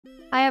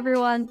Hi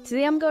everyone,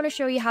 today I'm going to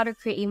show you how to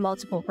create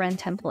multiple brand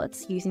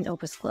templates using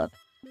OpusClip.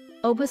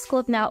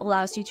 OpusClip now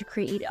allows you to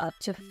create up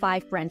to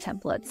 5 brand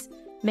templates,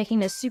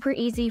 making it super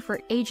easy for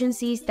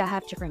agencies that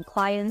have different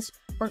clients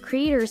or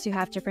creators who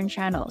have different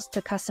channels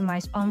to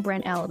customize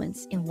on-brand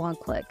elements in one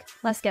click.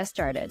 Let's get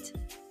started.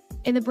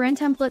 In the brand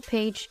template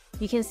page,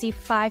 you can see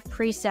 5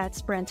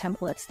 presets brand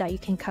templates that you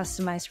can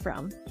customize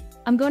from.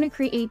 I'm going to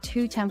create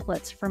 2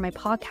 templates for my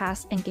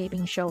podcast and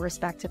gaming show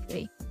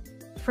respectively.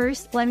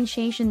 First, let me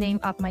change the name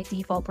of my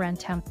default brand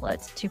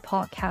template to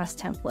podcast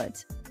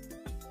template.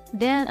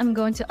 Then I'm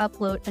going to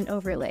upload an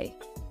overlay.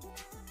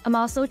 I'm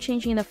also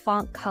changing the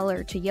font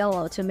color to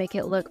yellow to make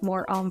it look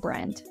more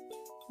on-brand.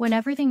 When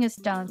everything is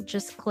done,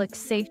 just click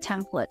Save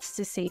Templates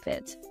to save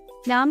it.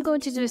 Now I'm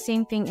going to do the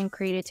same thing and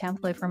create a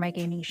template for my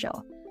gaming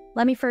show.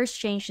 Let me first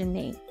change the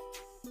name,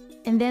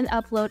 and then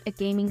upload a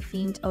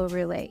gaming-themed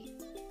overlay.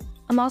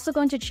 I'm also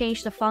going to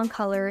change the font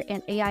color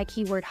and AI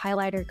keyword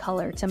highlighter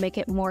color to make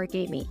it more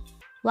gamey.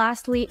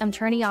 Lastly, I'm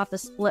turning off the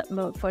split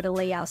mode for the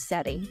layout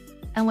setting.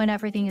 And when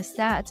everything is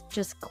set,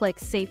 just click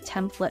Save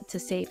Template to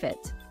save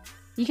it.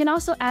 You can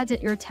also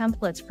edit your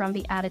templates from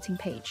the editing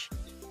page.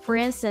 For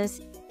instance,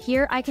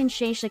 here I can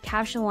change the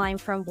caption line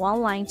from 1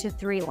 line to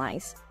 3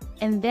 lines,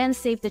 and then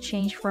save the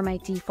change for my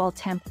default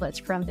templates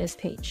from this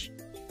page.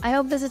 I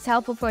hope this is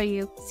helpful for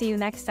you. See you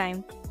next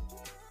time.